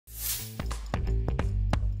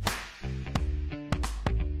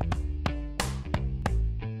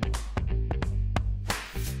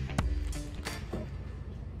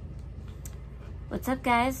What's up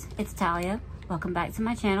guys, it's Talia. Welcome back to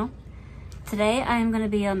my channel. Today I am going to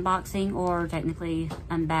be unboxing, or technically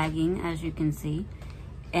unbagging, as you can see,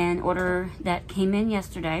 an order that came in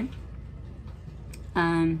yesterday.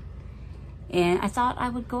 And I thought I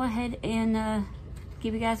would go ahead and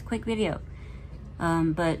give you guys a quick video.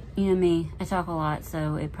 But you know me, I talk a lot,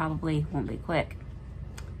 so it probably won't be quick.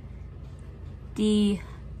 The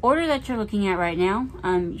order that you're looking at right now,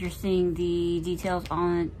 you're seeing the details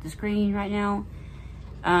on the screen right now.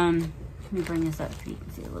 Let me bring this up so you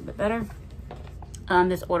can see a little bit better.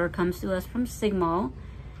 This order comes to us from Sigmall.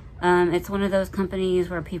 It's one of those companies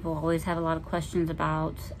where people always have a lot of questions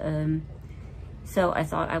about, so I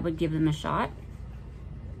thought I would give them a shot.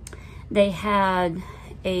 They had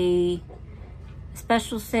a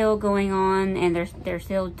special sale going on, and their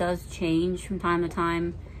sale does change from time to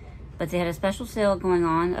time, but they had a special sale going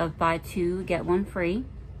on of buy two, get one free.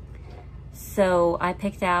 So I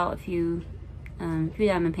picked out a few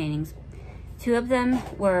diamond paintings. Two of them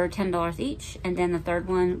were $10 each, and then the third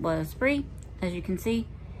one was free, as you can see.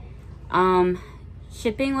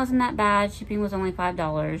 Shipping wasn't that bad. Shipping was only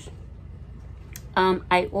 $5.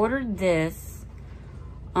 I ordered this.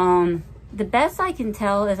 The best I can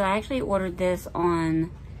tell is I actually ordered this on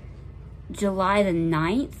July the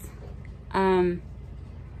 9th.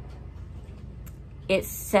 It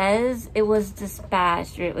says it was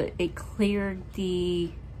dispatched, or it cleared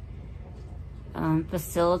the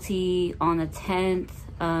facility on the 10th.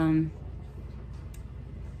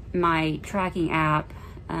 My tracking app,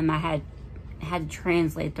 I had to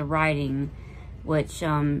translate the writing, which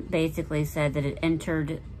basically said that it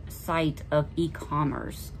entered site of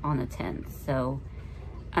e-commerce on the 10th. So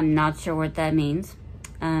I'm not sure what that means.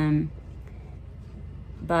 But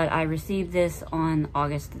I received this on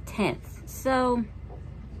August the 10th. So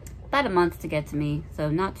about a month to get to me. So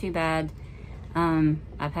not too bad.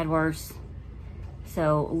 I've had worse.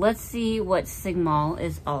 So let's see what Sigmall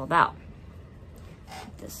is all about.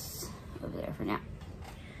 Put this over there for now.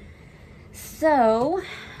 So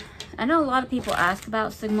I know a lot of people ask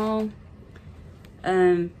about Sigmall.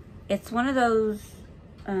 It's one of those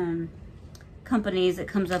companies that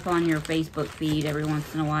comes up on your Facebook feed every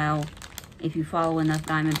once in a while if you follow enough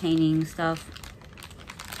diamond painting stuff.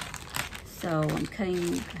 So I'm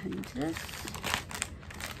cutting into this.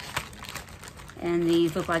 And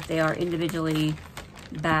these look like they are individually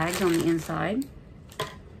bagged on the inside.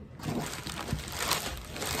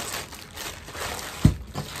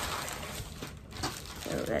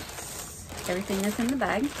 So that's everything that's in the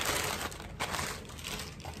bag.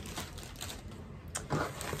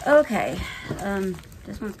 Okay,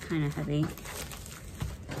 this one's kind of heavy.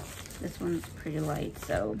 This one's pretty light,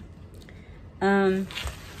 so there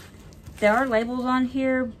are labels on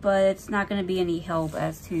here, but it's not going to be any help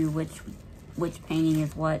as to which painting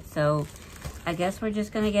is what. So I guess we're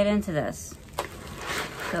just going to get into this.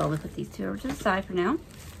 So we'll put these two over to the side for now.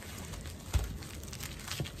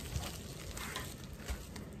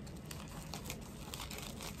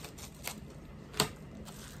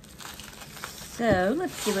 So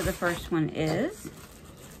let's see what the first one is.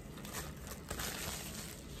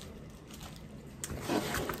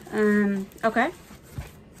 Okay.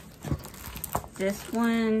 This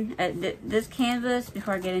one, this canvas,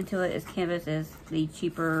 before I get into it, this canvas is the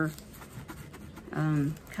cheaper,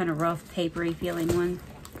 kind of rough, papery feeling one.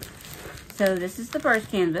 So this is the first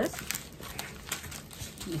canvas.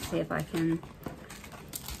 Let me see if I can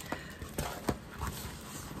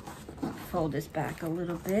fold this back a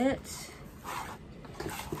little bit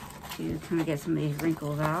to kind of get some of these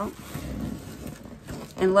wrinkles out.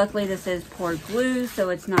 And luckily this is poured glue, so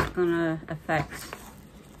it's not going to affect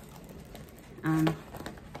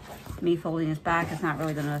me folding this back. It's not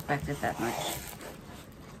really going to affect it that much.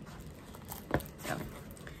 So,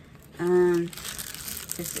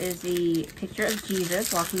 this is the picture of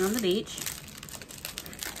Jesus walking on the beach.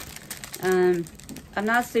 I'm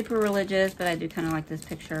not super religious, but I do kind of like this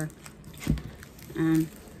picture.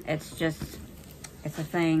 It's a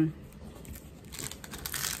thing.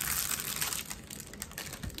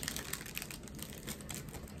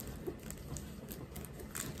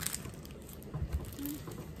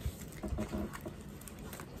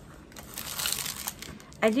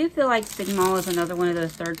 I do feel like Sigmall is another one of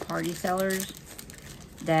those third-party sellers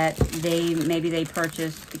that maybe they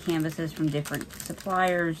purchase the canvases from different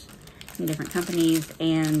suppliers, from different companies,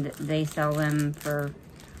 and they sell them for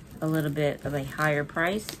a little bit of a higher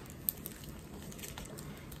price.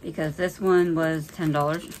 Because this one was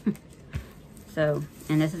 $10. So,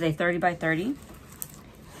 and this is a 30 by 30.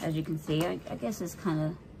 As you can see, I guess this kind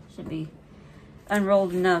of should be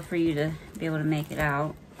unrolled enough for you to be able to make it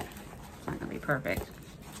out. It's not gonna be perfect.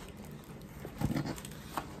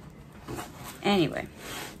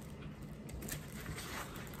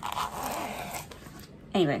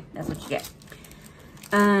 Anyway, that's what you get.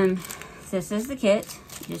 This is the kit.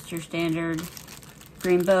 Just your standard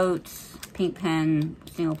green boats, pink pen,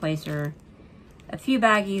 single placer, a few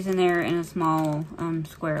baggies in there, and a small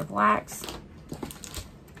square of wax.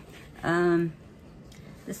 The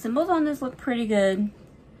symbols on this look pretty good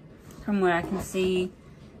from what I can see.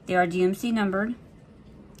 They are DMC numbered.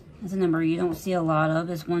 It's a number you don't see a lot of.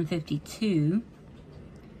 It's 152.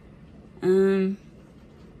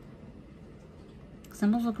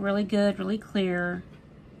 Symbols look really good, really clear.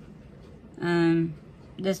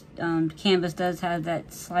 This canvas does have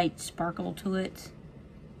that slight sparkle to it.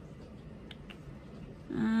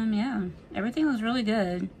 Yeah, everything was really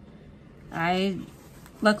good.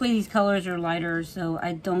 Luckily these colors are lighter, so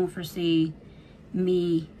I don't foresee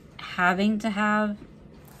me having to have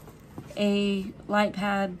a light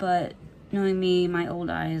pad, but knowing me, my old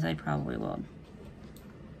eyes, I probably will.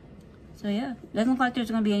 So yeah, doesn't look like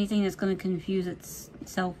there's going to be anything that's going to confuse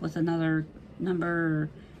itself with another number or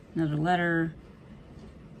another letter.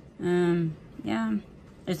 Yeah,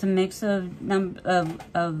 it's a mix of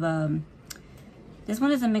this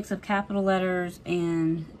one is a mix of capital letters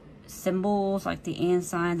and symbols like the and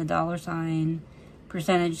sign, the dollar sign,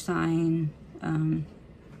 percentage sign, and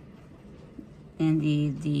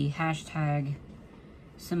the hashtag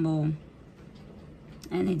symbol.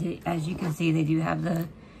 And they do, as you can see, they do have the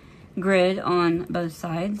grid on both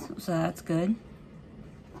sides, so that's good.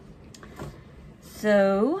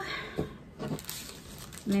 So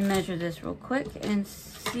let me measure this real quick and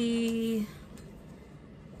see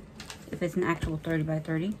if it's an actual 30 by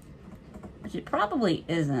 30, which it probably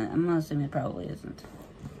isn't. I'm gonna assume it probably isn't.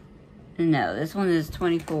 No, this one is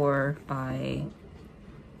 24 by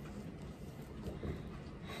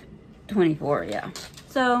 24, yeah.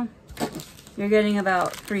 So you're getting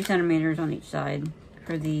about 3 centimeters on each side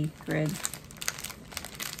for the grid.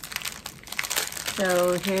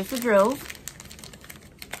 So here's the drills.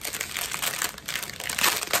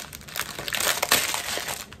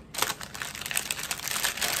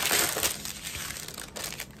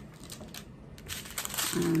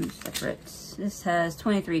 Separate. This has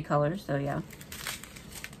 23 colors, so yeah.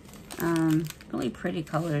 Really pretty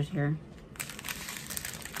colors here.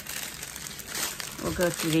 We'll go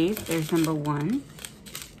through these. There's number 1,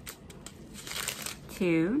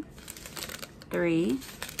 2, 3,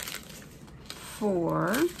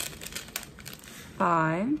 4,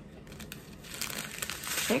 5,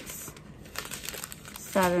 6,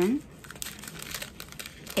 7,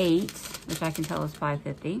 8, which I can tell is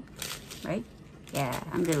 550, right? Yeah,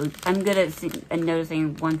 I'm good at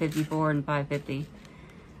noticing 154 and 550.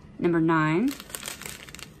 Number 9,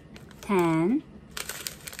 10,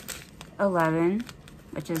 11,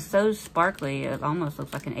 which is so sparkly, it almost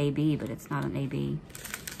looks like an AB, but it's not an AB.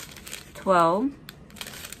 12,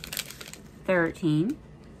 13,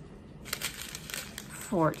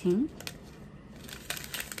 14,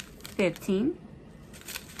 15,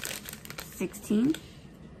 16,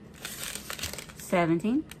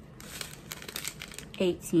 17,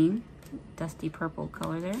 18, dusty purple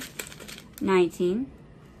color there, 19,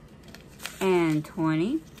 and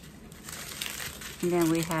 20. And then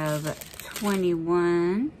we have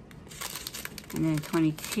 21, and then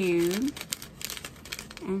 22,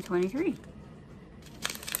 and 23.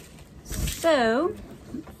 So,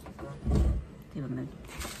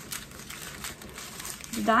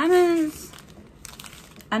 the diamonds,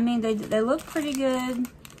 I mean, they look pretty good,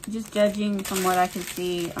 just judging from what I can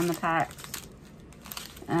see on the packs.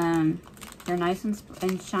 They're nice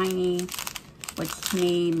and shiny, which to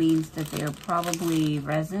me means that they're probably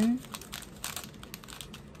resin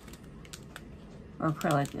or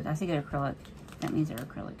acrylic. I think they're acrylic. That means they're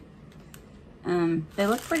acrylic. They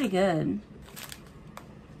look pretty good.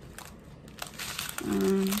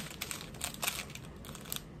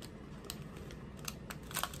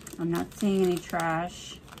 I'm not seeing any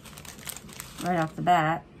trash right off the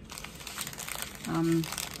bat.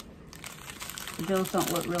 The drills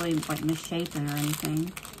don't look really like misshapen or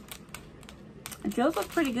anything. The drills look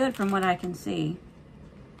pretty good from what I can see.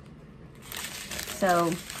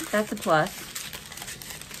 So that's a plus.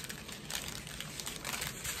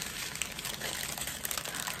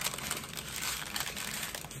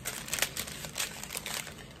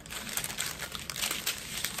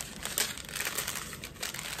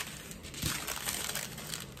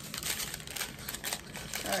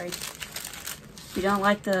 Sorry. If you don't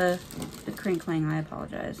like the crinkling, I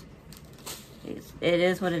apologize. It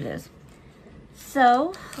is what it is.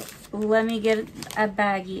 So, let me get a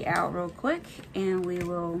baggie out real quick, and we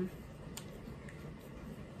will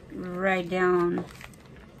write down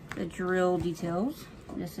the drill details.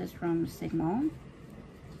 This is from Sigmall.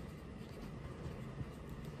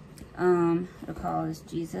 The call is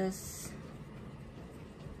Jesus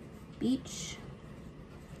Beach.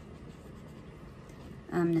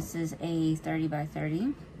 This is a 30 by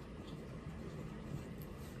 30.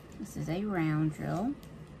 This is a round drill,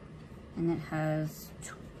 and it has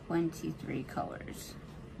 23 colors.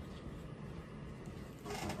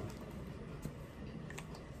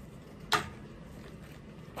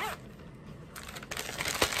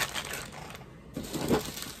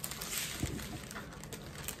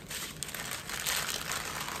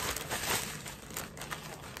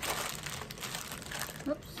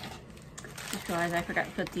 Oops, just realized I forgot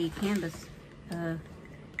to put the canvas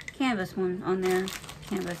one on there.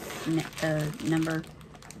 Canvas number.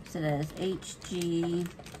 So that is HG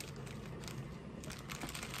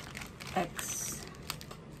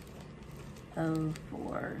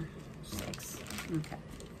X046. Okay.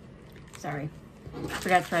 Sorry.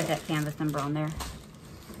 Forgot to write that canvas number on there.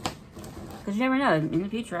 Because you never know. In the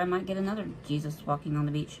future, I might get another Jesus walking on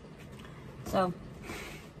the beach. So,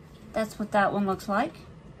 that's what that one looks like.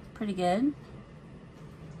 Pretty good.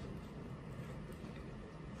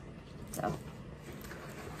 So,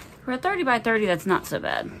 for a 30 by 30, that's not so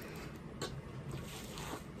bad.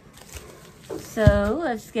 So,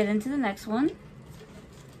 let's get into the next one.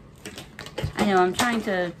 I know, I'm trying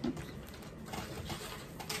to...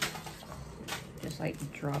 just like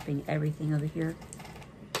dropping everything over here.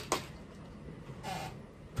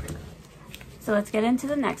 So, let's get into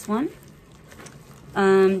the next one.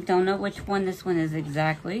 Don't know which one this one is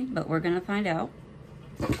exactly, but we're going to find out.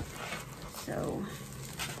 So...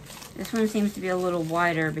 this one seems to be a little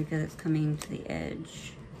wider because it's coming to the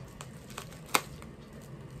edge.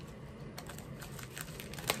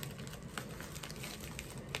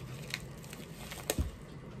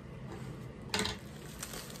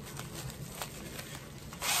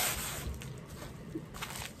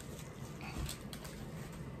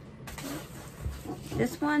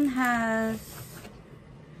 This one has,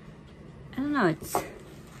 I don't know, it's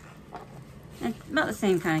about the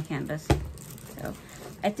same kind of canvas. So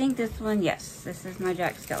I think this one, yes, this is my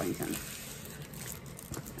Jack Skellington.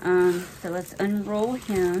 So let's unroll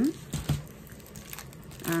him.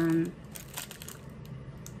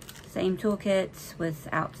 Same toolkit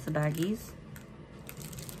without the baggies.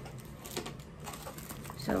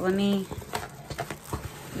 So let me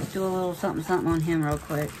just do a little something on him real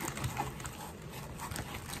quick.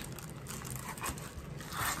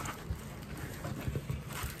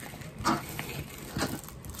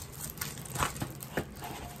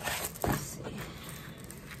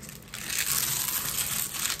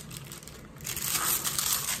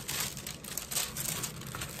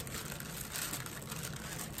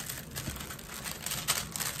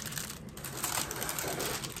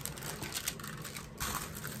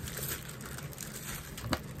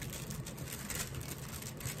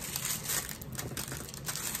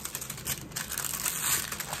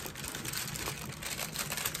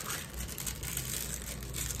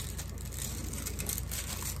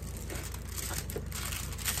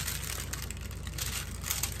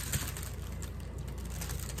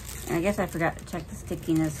 I guess I forgot to check the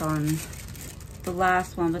stickiness on the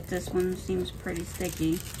last one, but this one seems pretty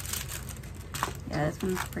sticky. Yeah, this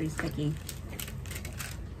one's pretty sticky.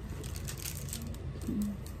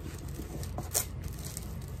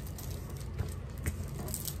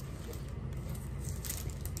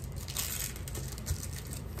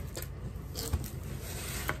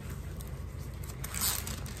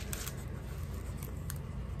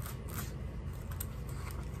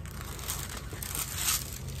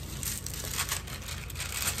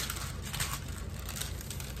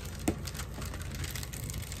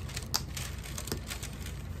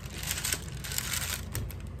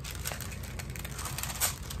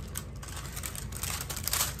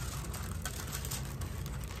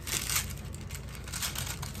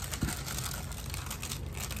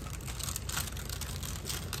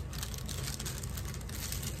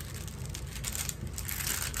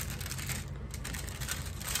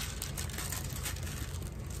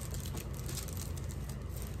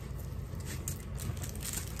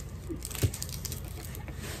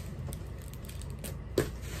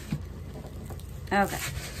 Okay.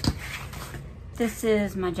 This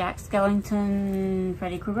is my Jack Skellington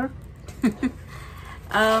Freddy Krueger.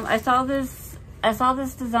 I saw this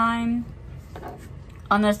design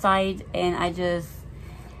on the site, and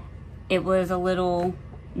it was a little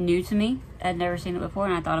new to me. I'd never seen it before,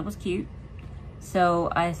 and I thought it was cute.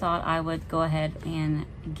 So I thought I would go ahead and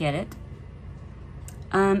get it.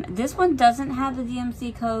 This one doesn't have the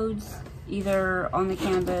DMC codes either on the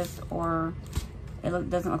canvas or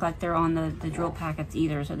doesn't look like they're on the drill packets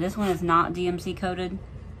either. So this one is not DMC coated.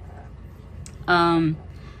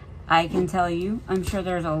 I can tell you, I'm sure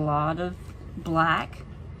there's a lot of black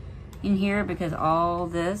in here because all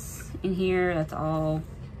this in here, that's all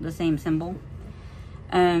the same symbol.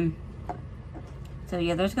 So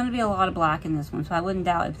yeah, there's going to be a lot of black in this one. So I wouldn't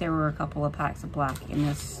doubt if there were a couple of packs of black in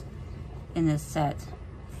this set.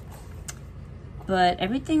 But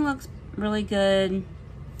everything looks really good.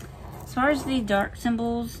 As far as the dark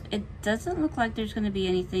symbols, it doesn't look like there's going to be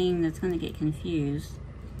anything that's going to get confused.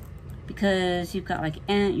 Because you've got like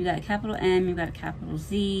N, you got a capital M, you've got a capital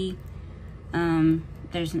Z.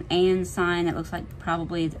 There's an and sign that looks like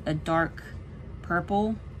probably a dark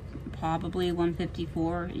purple, probably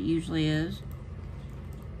 154. It usually is.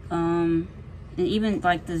 And even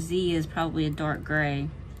like the Z is probably a dark gray.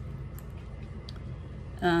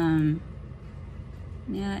 Yeah,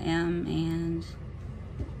 M and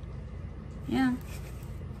yeah.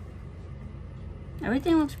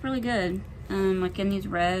 Everything looks really good. Like in these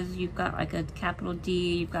res, you've got like a capital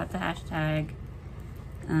D, you've got the hashtag,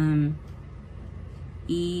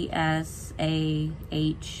 ESAHL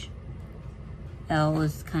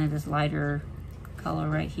is kind of this lighter color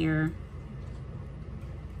right here.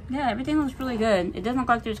 Yeah, everything looks really good. It doesn't look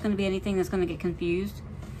like there's going to be anything that's going to get confused.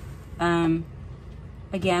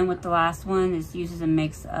 Again, with the last one, it uses a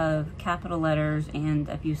mix of capital letters and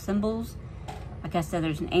a few symbols. Like I said,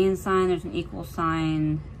 there's an and sign, there's an equal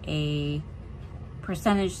sign, a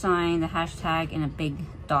percentage sign, the hashtag, and a big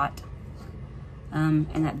dot. And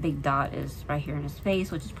that big dot is right here in his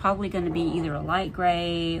face, which is probably going to be either a light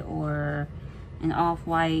gray or an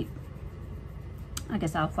off-white. I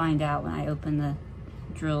guess I'll find out when I open the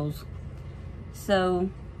drills. So,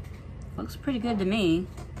 looks pretty good to me.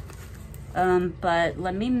 But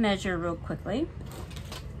let me measure real quickly.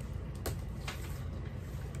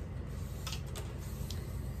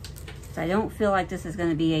 So I don't feel like this is going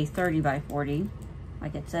to be a 30 by 40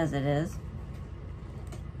 like it says it is.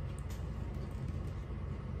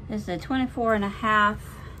 It's a 24.5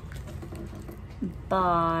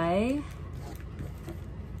 by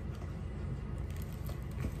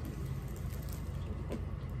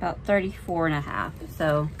about 34.5.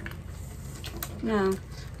 So no,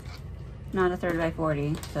 not a 30 by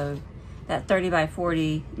 40. So that 30 by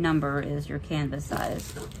 40 number is your canvas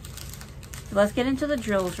size. So let's get into the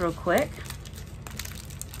drills real quick.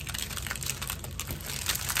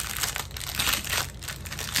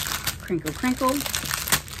 Crinkle, crinkle.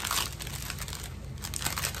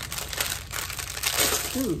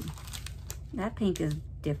 Ooh, that pink is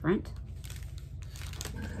different.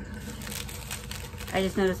 I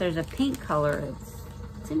just noticed there's a pink color. It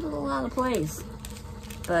seems a little out of place,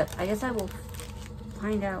 but I guess I will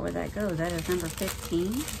find out where that goes. That is number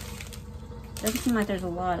 15. Doesn't seem like there's a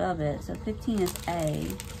lot of it. So 15 is A.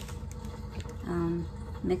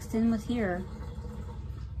 Mixed in with here.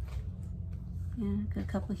 Yeah, got a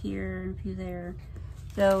couple here, a few there.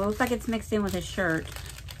 So it looks like it's mixed in with his shirt.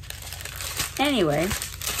 Anyway,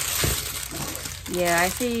 yeah, I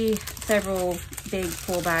see several big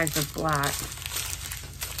full bags of black.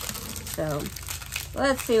 So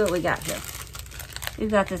let's see what we got here.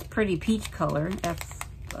 We've got this pretty peach color. That's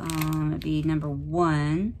it'd be number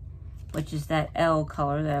 1, which is that L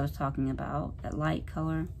color that I was talking about, that light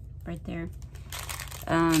color right there.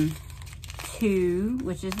 2,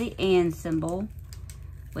 which is the and symbol,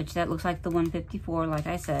 which that looks like the 154, like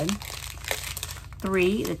I said.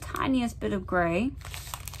 3, the tiniest bit of gray.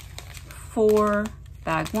 4,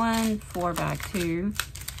 bag 1, 4, bag 2,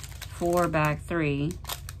 4, bag 3.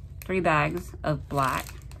 3 bags of black.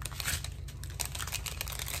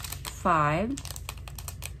 5,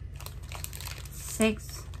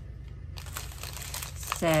 6,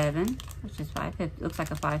 7, which is 550, looks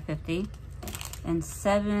like a 550, and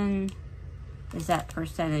 7 is that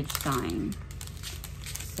percentage sign.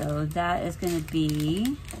 So that is going to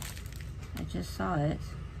be, I just saw it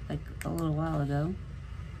like a little while ago.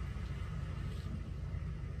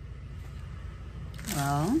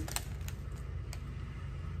 Well,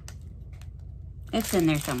 it's in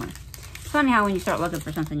there somewhere. It's funny how when you start looking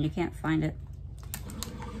for something, you can't find it.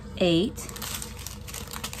 8,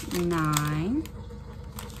 9,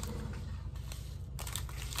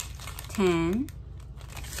 10,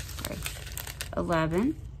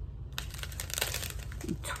 11,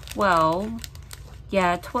 12.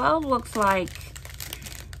 Yeah, 12 looks like,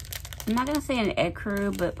 I'm not going to say an egg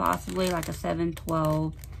crew, but possibly like a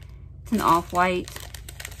 712. It's an off-white.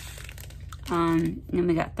 And then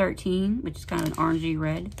we got 13, which is kind of an orangey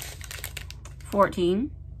red.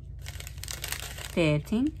 14,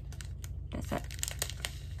 15, that's that.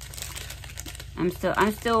 I'm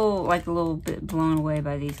still like a little bit blown away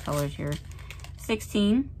by these colors here.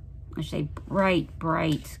 16, which is a bright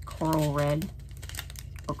coral red,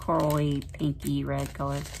 or corally pinky red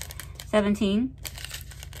color. 17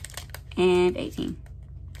 and 18.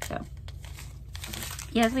 So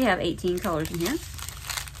yes, we have 18 colors in here.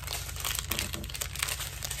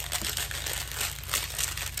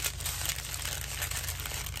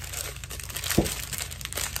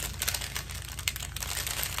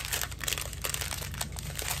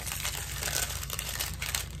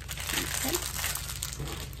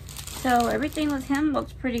 So everything with him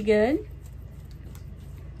looks pretty good.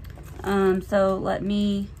 So let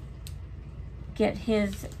me get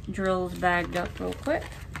his drills bagged up real quick.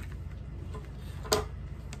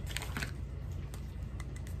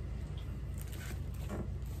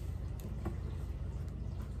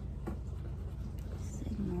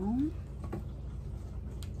 Sigmall.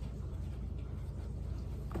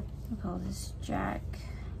 We'll call this Jack.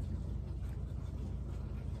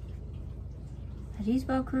 How do you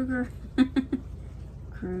spell Kruger?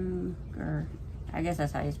 Kruger. I guess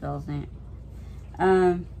that's how you spell his name.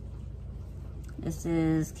 This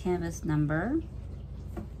is canvas number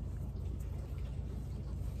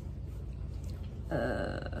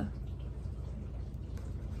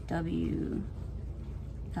WLL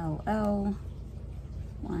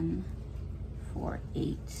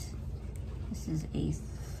 148. This is a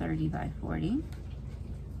 30 by 40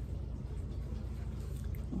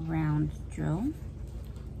 round drill,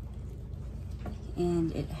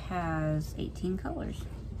 and it has 18 colors.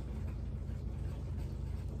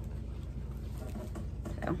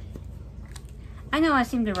 So I know I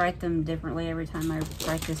seem to write them differently every time I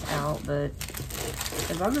write this out, but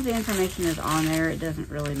as long as the information is on there, it doesn't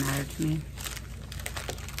really matter to me.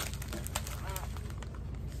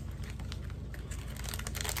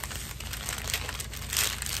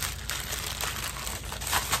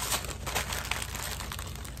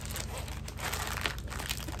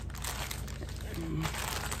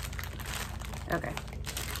 Okay,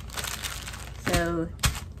 so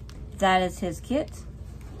that is his kit.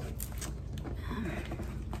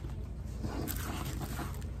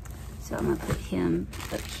 So I'm gonna put him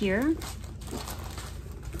up here.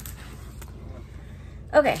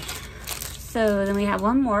 Okay, so then we have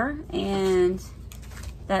one more, and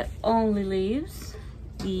that only leaves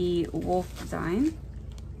the wolf design.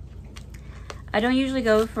 I don't usually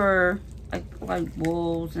go for like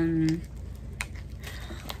wolves and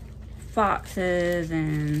foxes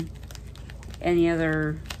and any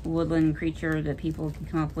other woodland creature that people can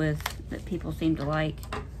come up with that people seem to like.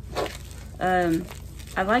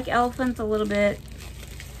 I like elephants a little bit.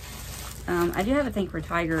 I do have a thing for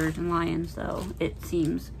tigers and lions, though, it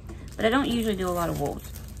seems. But I don't usually do a lot of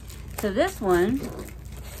wolves. So this one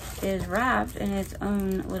is wrapped in its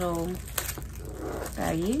own little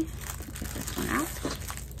baggie. Get this one out.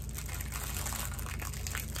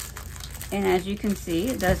 And as you can see,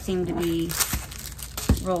 it does seem to be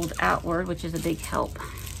rolled outward, which is a big help.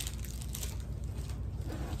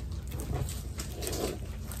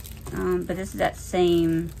 But this is that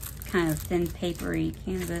same kind of thin papery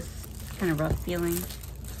canvas, kind of rough feeling.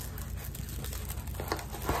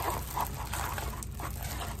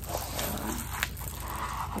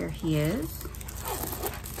 Here he is.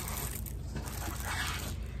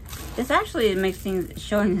 This actually makes things,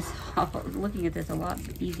 showing this, looking at this a lot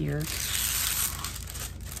easier.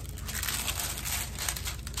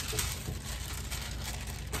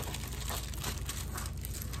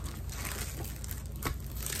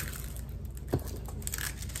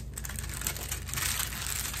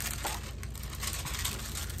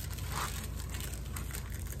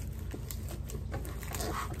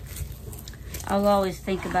 I'll always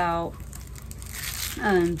think about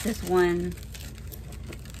this one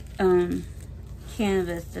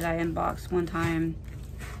canvas that I unboxed one time,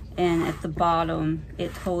 and at the bottom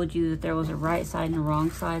it told you that there was a right side and a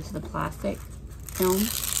wrong side to the plastic film,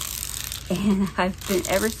 and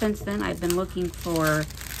ever since then I've been looking for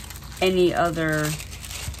any other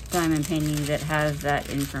diamond painting that has that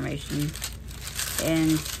information,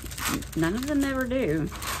 and none of them ever do.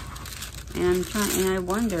 And I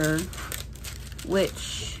wonder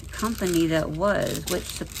which company that was,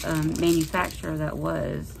 which manufacturer that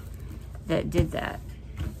was that did that.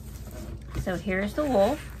 So here's the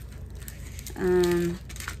wolf.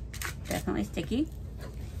 Definitely sticky.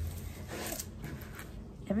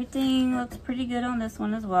 Everything looks pretty good on this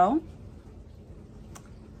one as well.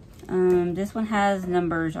 This one has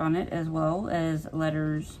numbers on it as well as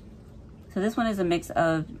letters. So this one is a mix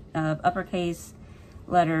of uppercase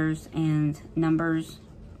letters and numbers,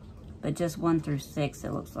 but just 1 through 6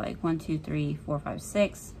 it looks like. 1, 2, 3, 4, 5,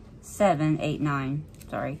 6. 7, 8, 9.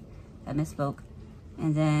 Sorry, I misspoke.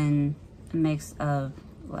 And then a mix of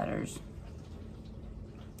letters.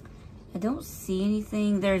 I don't see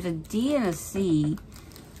anything. There's a D and a C.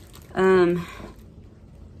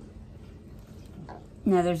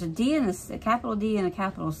 Now there's a D and a capital D and a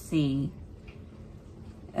capital C.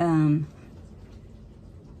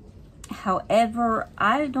 However,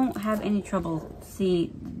 I don't have any trouble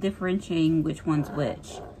differentiating which one's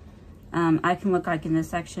which. I can look like in this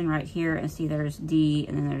section right here and see there's D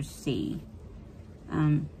and then there's C.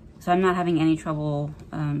 So I'm not having any trouble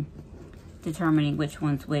determining which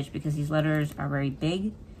one's which, because these letters are very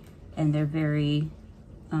big and they're very,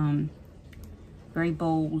 very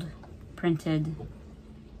bold, printed.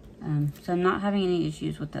 So I'm not having any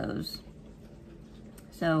issues with those.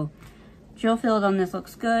 So drill field on this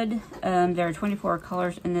looks good. There are 24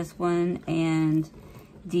 colors in this one, and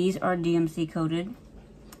these are DMC coded.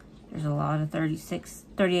 There's a lot of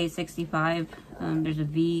 3865. There's a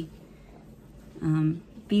V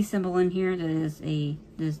symbol in here that is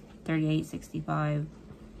this 3865.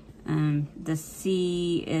 The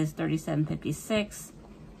C is 3756,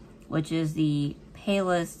 which is the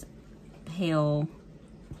palest pale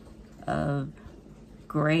of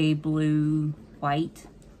gray, blue, white.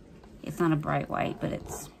 It's not a bright white, but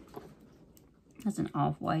it's an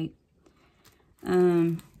off-white.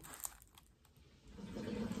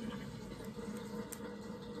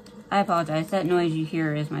 I apologize. That noise you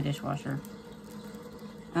hear is my dishwasher.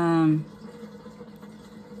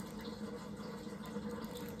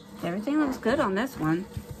 Everything looks good on this one.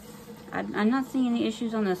 I'm not seeing any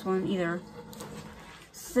issues on this one either.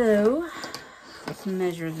 So let's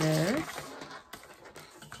measure this.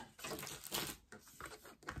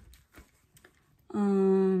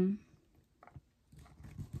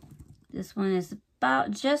 This one is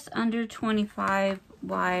about just under 25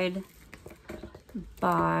 wide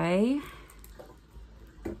by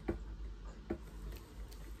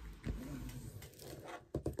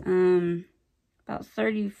about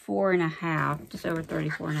 34 and a half, just over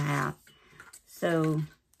 34 and a half. So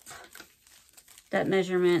that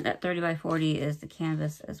measurement, that 30 by 40 is the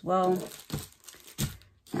canvas as well.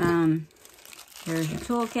 Here's your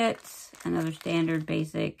toolkit, another standard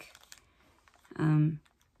basic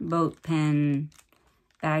boat pen,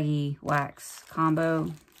 baggy, wax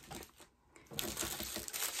combo.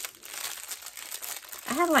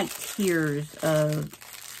 I have like tiers of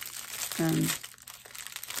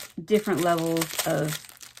different levels of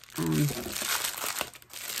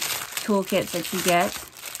toolkits that you get,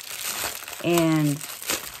 and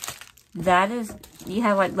that is, you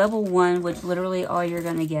have like level 1, which literally all you're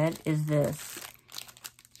gonna get is this,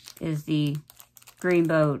 is the green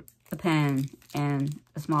boat, a pen, and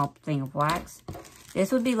a small thing of wax.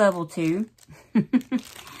 This would be level 2,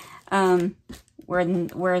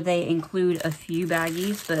 where they include a few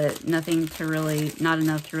baggies, but nothing to really, not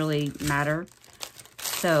enough to really matter.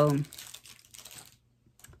 So,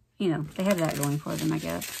 you know, they have that going for them, I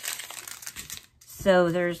guess. So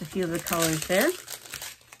there's a few of the colors there.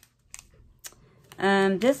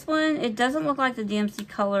 This one, it doesn't look like the DMC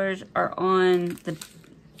colors are on the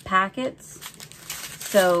packets,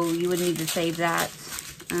 so you would need to save that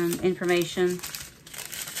information.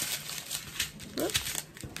 Whoops.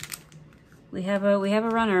 We have a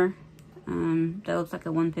runner that looks like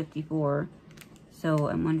a 154, so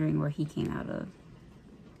I'm wondering where he came out of.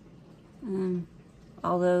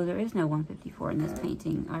 Although there is no 154 in this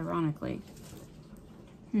painting, ironically.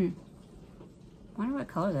 Wonder what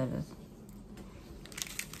color that is.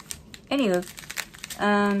 Anywho,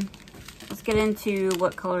 let's get into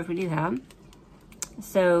what colors we do have.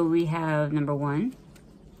 So we have number 1,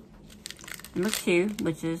 number 2,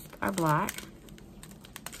 which is our black,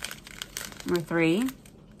 number 3,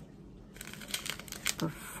 number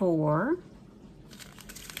 4,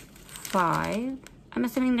 5. I'm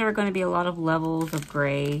assuming there are going to be a lot of levels of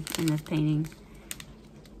gray in this painting.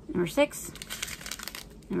 Number 6,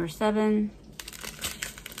 number 7,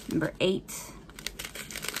 number 8,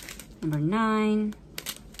 number 9,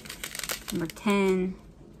 number 10,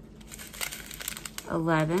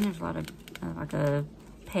 11. There's a lot of like a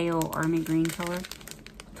pale army green color.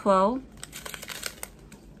 12,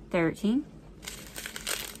 13,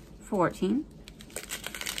 14,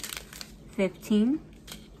 15,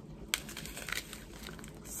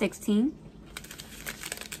 16,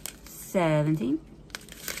 17,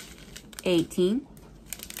 18,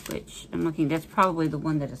 which I'm looking, that's probably the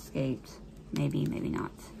one that escaped. Maybe, maybe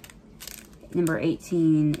not. Number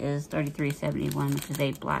 18 is 3371, which is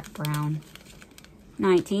a black brown.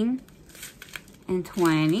 19 and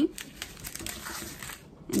 20.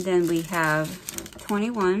 And then we have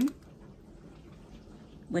 21,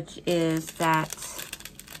 which is that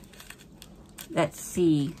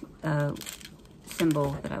C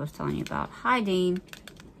symbol that I was telling you about. Hi, Dean.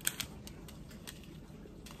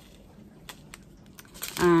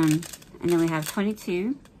 And then we have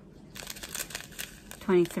 22,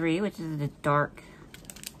 23, which is the dark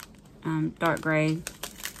gray,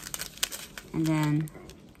 and then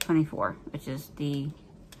 24, which is the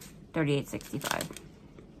 3865.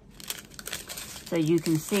 So you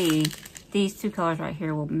can see these two colors right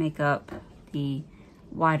here will make up the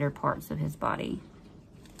wider parts of his body.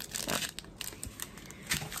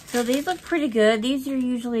 So these look pretty good. These are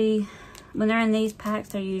usually, when they're in these packs,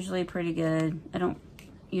 they're usually pretty good. I don't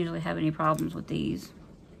usually have any problems with these.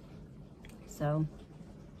 So,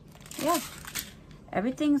 yeah.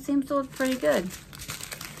 Everything seems to look pretty good.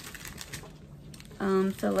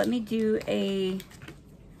 So let me do a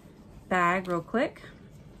bag real quick.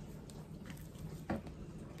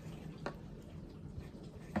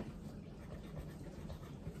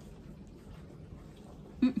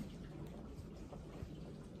 What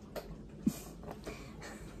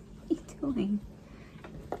are you doing?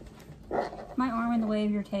 My arm in the way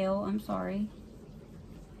of your tail. I'm sorry.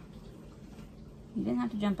 You didn't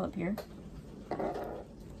have to jump up here.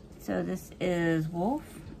 So this is Wolf.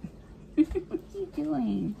 What are you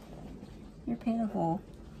doing? You're pitiful.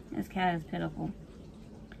 This cat is pitiful.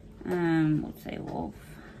 Let's say Wolf.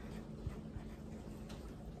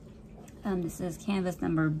 This is canvas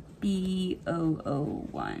number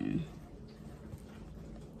B001.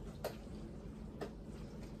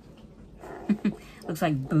 Looks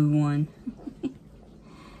like Boo one.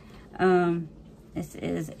 This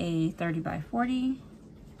is a 30 by 40.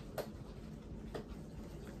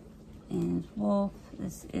 And Wolf,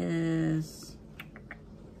 this is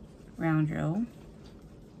Round Drill.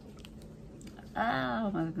 Oh,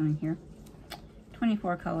 am I going here?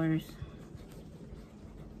 24 colors.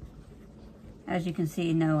 As you can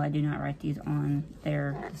see, no, I do not write these on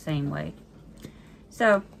there the same way.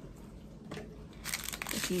 So, put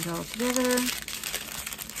these all together.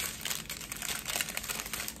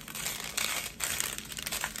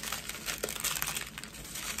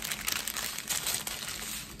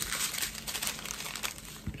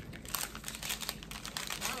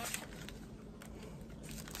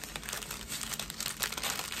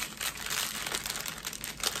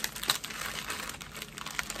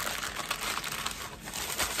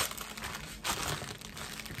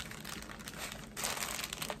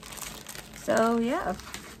 So yeah,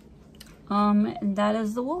 and that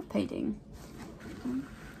is the wolf painting.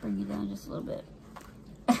 Bring you down just a little bit.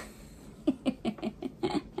 Let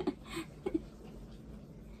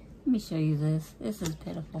me show you this. This is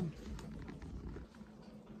pitiful.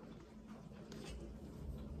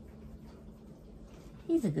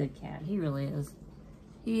 He's a good cat. He really is.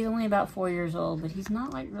 He's only about 4 years old, but he's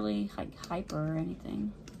not like really like hyper or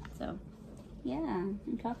anything. So yeah, I'm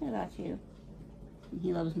talking about you.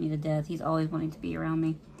 He loves me to death. He's always wanting to be around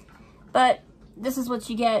me. But this is what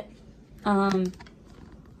you get.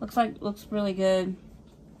 Looks really good.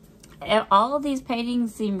 All of these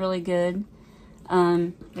paintings seem really good.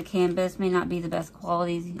 The canvas may not be the best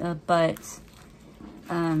quality, but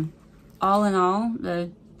all in all,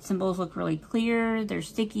 the symbols look really clear. They're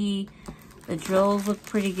sticky. The drills look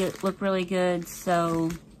pretty good. Look really good. So,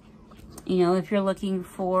 you know, if you're looking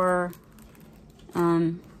for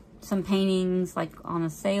some paintings like on a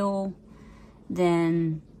sale,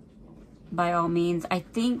 then by all means. I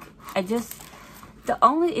think the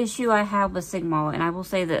only issue I have with Sigmall, and I will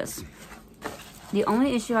say this, the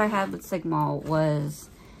only issue I had with Sigmall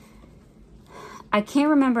was, I can't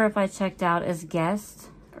remember if I checked out as guest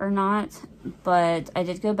or not, but I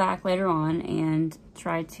did go back later on and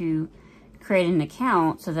try to create an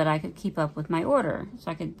account so that I could keep up with my order,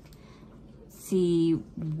 so I could see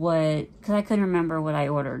what, because I couldn't remember what I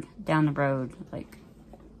ordered down the road. Like,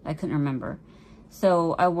 I couldn't remember.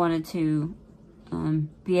 So I wanted to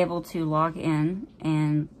be able to log in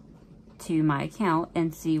and to my account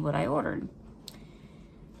and see what I ordered.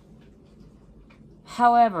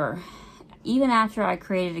 However, even after I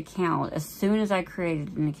created an account, as soon as I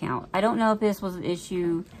created an account, I don't know if this was an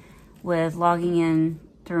issue with logging in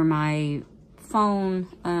through my phone,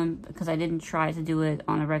 because I didn't try to do it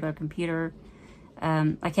on a regular computer.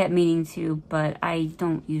 I kept meaning to, but I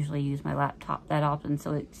don't usually use my laptop that often,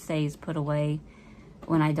 so it stays put away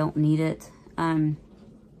when I don't need it.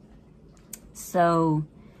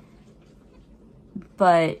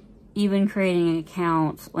 But even creating an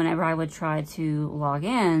account, whenever I would try to log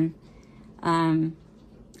in, I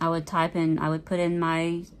would put in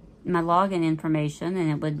my login information,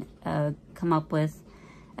 and it would come up with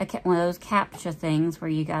one of those CAPTCHA things where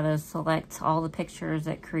you gotta select all the pictures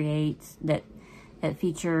that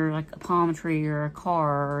feature like a palm tree or a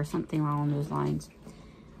car or something along those lines.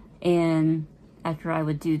 And after I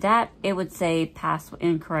would do that, it would say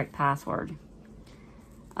incorrect password.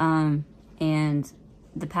 And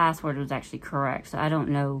the password was actually correct. So I don't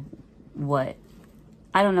know what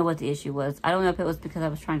the issue was. I don't know if it was because I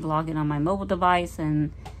was trying to log in on my mobile device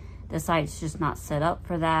and the site's just not set up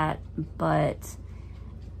for that, but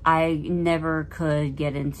I never could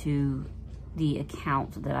get into the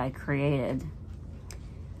account that I created.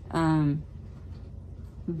 But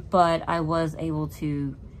I was able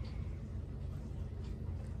to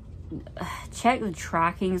check the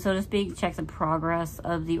tracking, so to speak, check the progress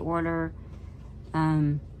of the order.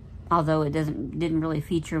 Although it didn't really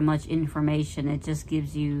feature much information. It just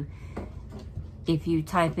gives you, if you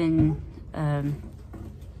type in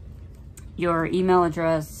your email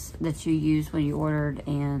address that you used when you ordered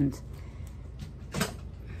and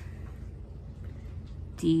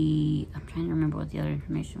I'm trying to remember what the other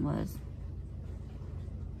information was.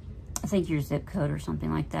 I think your zip code or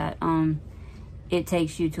something like that. It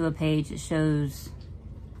takes you to a page that shows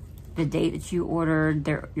the date that you ordered,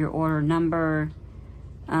 your order number,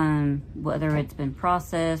 whether it's been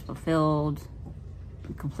processed, fulfilled,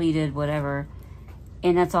 completed, whatever.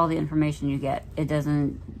 And that's all the information you get.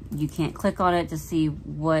 You can't click on it to see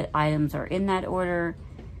what items are in that order.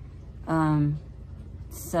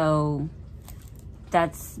 So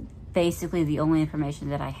that's basically the only information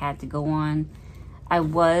that I had to go on. I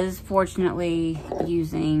was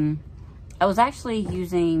actually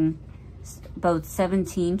using both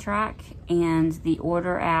 17 Track and the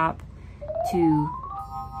Order app to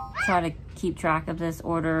try to keep track of this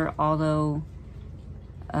order, although,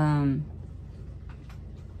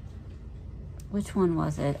 which one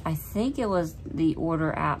was it? I think it was the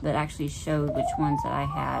Order app that actually showed which ones that I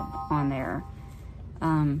had on there.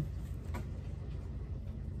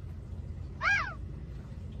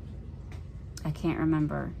 I can't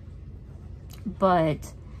remember.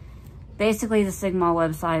 But basically the Sigmall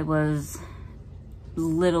website was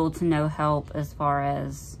little to no help as far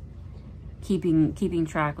as keeping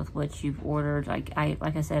track with what you've ordered. Like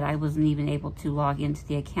I said, I wasn't even able to log into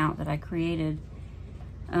the account that I created.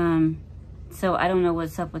 So I don't know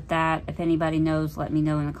what's up with that. If anybody knows, let me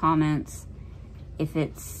know in the comments. If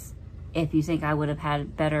you think I would have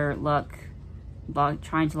had better luck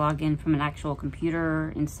trying to log in from an actual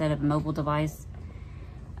computer instead of a mobile device.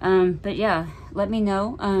 But yeah, let me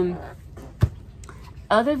know.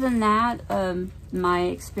 Other than that, my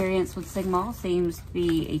experience with Sigmall seems to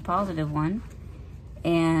be a positive one,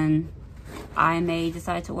 and I may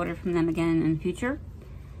decide to order from them again in the future.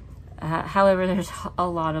 However, there's a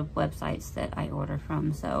lot of websites that I order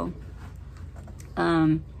from, so,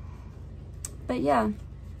 but yeah,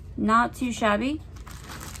 not too shabby.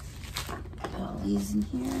 Put all these in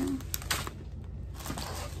here.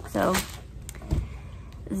 So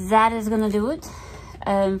that is gonna do it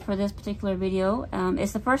for this particular video.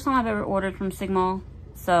 It's the first time I've ever ordered from Sigmall,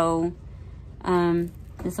 so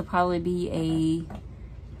this will probably be a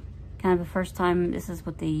kind of a first time. This is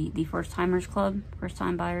what the first timers club, first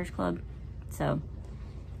time buyers club. So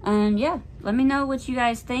yeah, let me know what you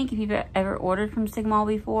guys think, if you've ever ordered from Sigmall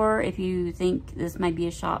before, if you think this might be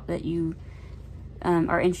a shop that you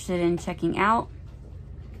are interested in checking out.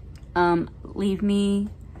 Leave me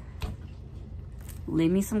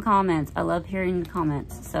some comments. I love hearing the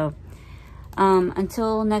comments. So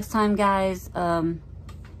until next time, guys,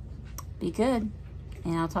 be good,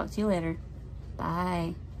 and I'll talk to you later.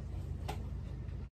 Bye.